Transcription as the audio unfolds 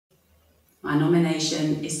My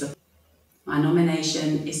nomination is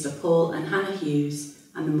for Paul and Hannah Hughes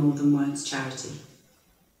and the More Than Words charity.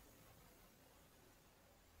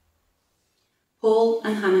 Paul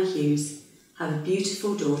and Hannah Hughes have a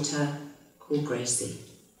beautiful daughter called Gracie.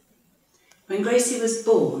 When Gracie was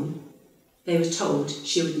born, they were told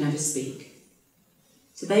she would never speak.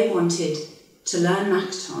 So they wanted to learn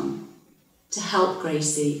Makaton to help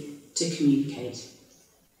Gracie to communicate.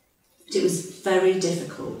 But it was very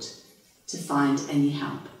difficult to find any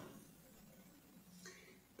help.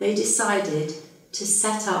 They decided to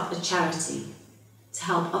set up a charity to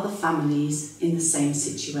help other families in the same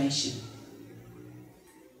situation.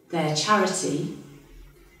 Their charity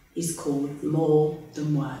is called More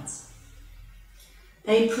Than Words.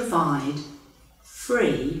 They provide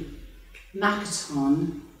free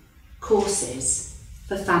Makaton courses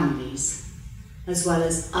for families, as well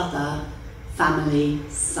as other family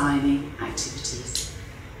signing activities.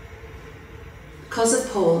 Because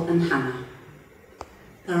of Paul and Hannah,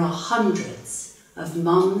 there are hundreds of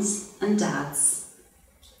mums and dads,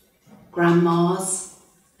 grandmas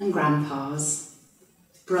and grandpas,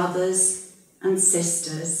 brothers and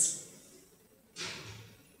sisters,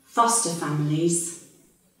 foster families,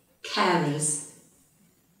 carers,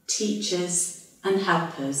 teachers and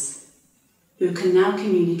helpers who can now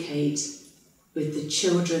communicate with the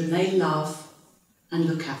children they love and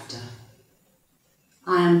look after.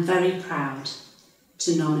 I am very proud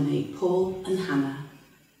to nominate Paul and Hannah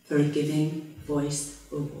for a Giving Voice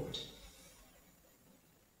Award.